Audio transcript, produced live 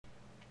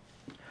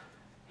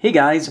Hey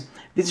guys,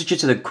 this is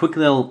just a quick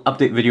little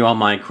update video on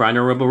my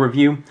Cryner Robo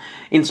review.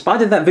 In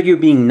spite of that video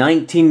being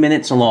 19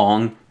 minutes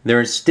long, there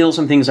are still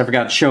some things I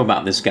forgot to show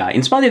about this guy.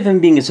 In spite of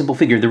him being a simple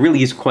figure, there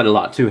really is quite a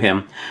lot to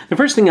him. The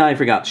first thing I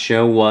forgot to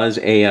show was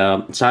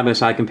a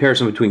side-by-side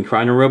comparison between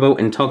Cryner Robo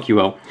and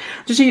ToQ-Oh.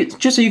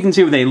 Just so you can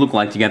see what they look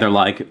like together,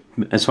 like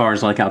as far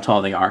as like how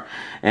tall they are.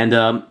 And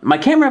my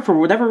camera, for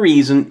whatever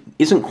reason,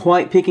 isn't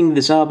quite picking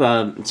this up.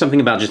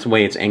 Something about just the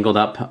way it's angled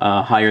up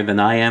higher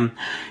than I am.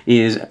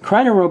 Is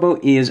Cryner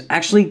Robo is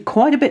actually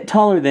quite a bit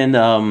taller than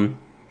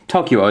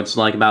ToQ-Oh. It's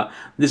like about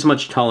this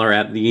much taller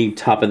at the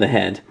top of the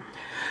head.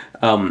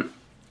 And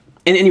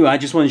anyway, I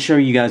just want to show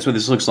you guys what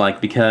this looks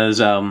like because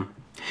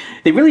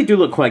they really do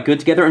look quite good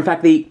together. In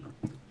fact, they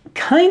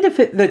kind of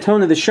fit the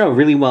tone of the show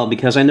really well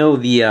because I know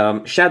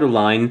the shadow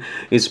line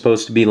is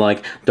supposed to be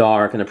like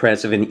dark and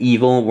oppressive and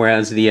evil,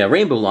 whereas the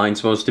rainbow line is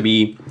supposed to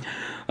be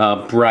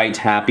bright,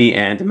 happy,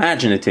 and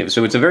imaginative.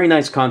 So it's a very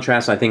nice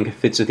contrast. I think it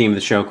fits the theme of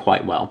the show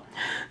quite well.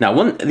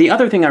 Now, the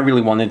other thing I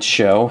really wanted to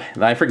show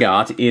that I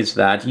forgot is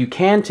that you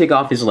can take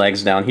off his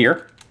legs down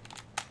here,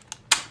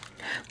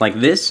 like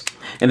this,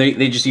 and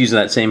they just use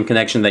that same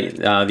connection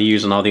that they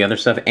use on all the other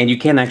stuff, and you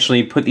can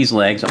actually put these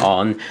legs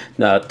on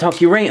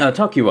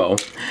ToQ-Oh,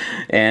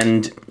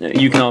 and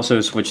you can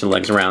also switch the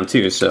legs around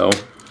too. So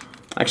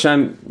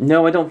actually,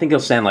 no, I don't think he'll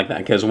stand like that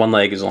because one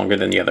leg is longer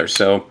than the other.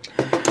 So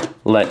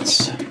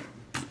let's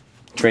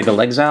trade the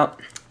legs out,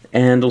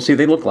 and we'll see what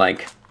they look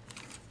like.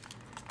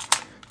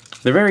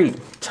 They're very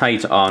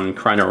tight on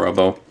Cryner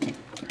Robo,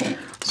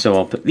 so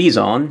I'll put these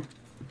on,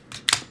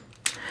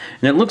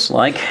 and it looks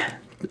like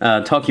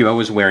ToQ-Oh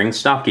was wearing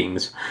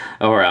stockings,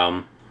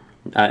 or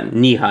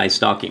knee-high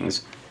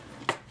stockings.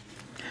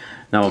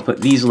 Now I'll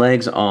put these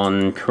legs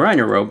on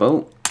Cryner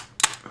Robo,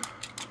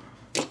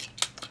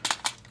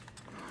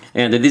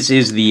 and this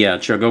is the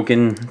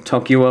Chogokin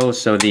ToQ-Oh,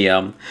 so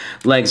the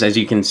legs, as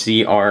you can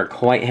see, are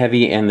quite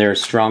heavy, and they're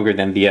stronger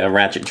than the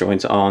ratchet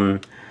joints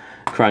on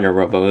Cryner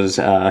Robo's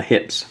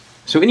hips.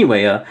 So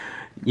anyway,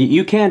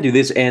 you can do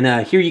this,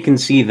 and here you can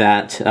see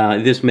that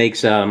this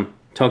makes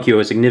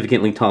ToQ-Oh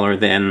significantly taller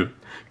than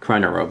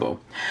Cryner Robo.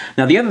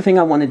 Now, the other thing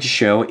I wanted to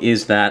show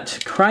is that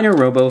Cryner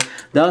Robo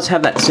does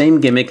have that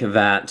same gimmick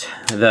that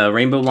the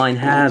rainbow line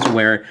has,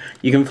 where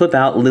you can flip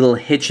out little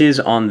hitches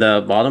on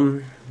the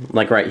bottom,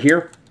 like right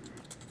here.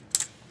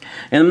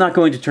 And I'm not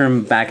going to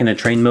turn back into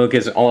train mode,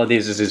 because all it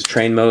is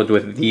train mode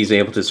with these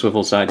able to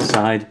swivel side to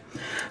side.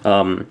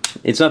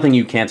 It's nothing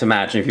you can't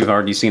imagine if you've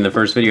already seen the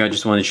first video. I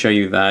just want to show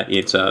you that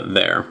it's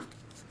there.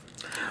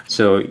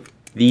 So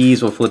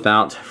these will flip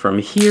out from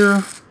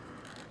here.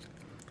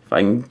 If I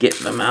can get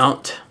them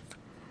out.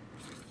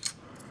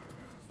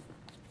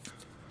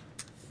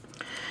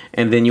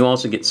 And then you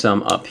also get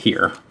some up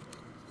here.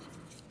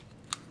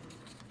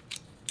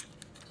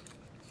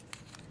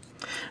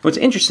 What's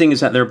interesting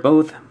is that they're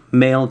both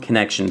male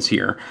connections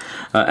here,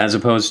 as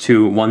opposed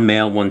to one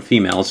male, one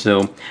female.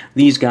 So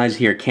these guys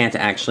here can't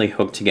actually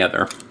hook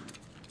together.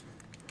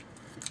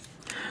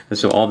 And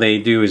so all they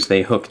do is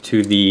they hook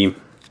to the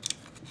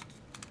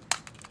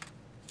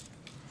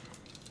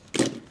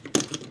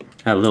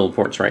little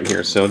ports right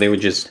here, so they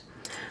would just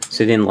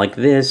sit in like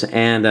this,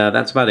 and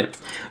that's about it.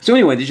 So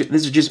anyway, this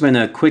has just been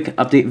a quick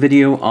update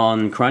video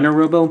on Cryner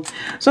Robo.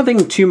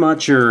 Something too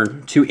much or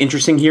too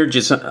interesting here,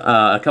 just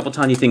a couple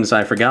tiny things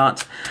I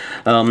forgot.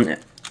 And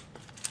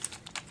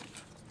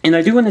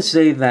I do want to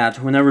say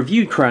that when I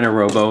reviewed Cryner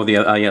Robo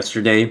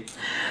yesterday,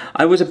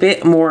 I was a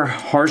bit more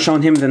harsh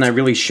on him than I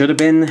really should have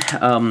been,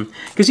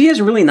 because he has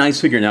a really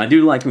nice figure now. I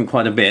do like him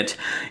quite a bit.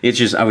 It's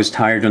just I was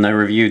tired when I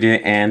reviewed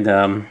it,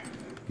 and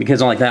because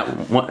like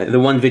the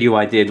one video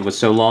I did was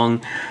so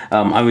long,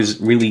 I was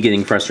really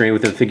getting frustrated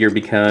with the figure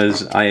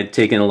because I had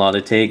taken a lot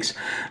of takes.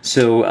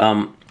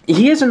 So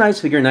he is a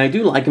nice figure, and I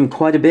do like him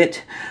quite a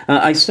bit.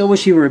 I still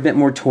wish he were a bit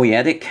more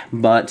toyetic,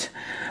 but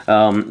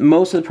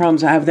most of the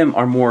problems I have with him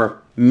are more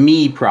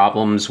me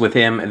problems with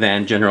him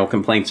than general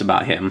complaints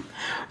about him.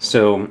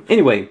 So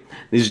anyway,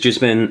 this has just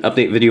been an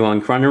update video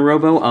on Cryner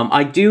Robo.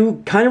 I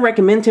do kind of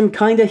recommend him,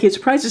 his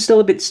price is still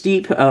a bit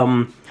steep,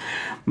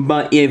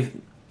 but if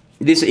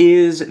this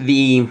is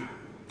the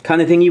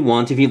kind of thing you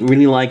want, if you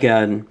really like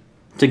a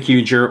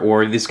ToQger,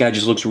 or this guy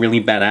just looks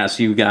really badass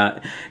to you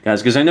guys,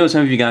 because I know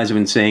some of you guys have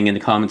been saying in the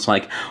comments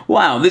like,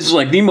 wow, this is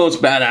like the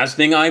most badass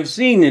thing I've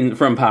seen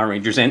from Power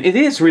Rangers, and it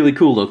is really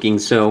cool looking.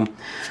 So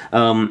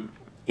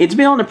it's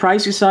been on the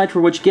pricey side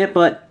for what you get,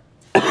 but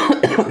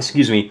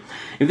excuse me,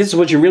 if this is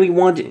what you really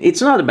want,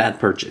 it's not a bad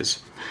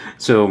purchase.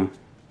 So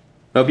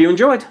hope you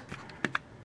enjoyed.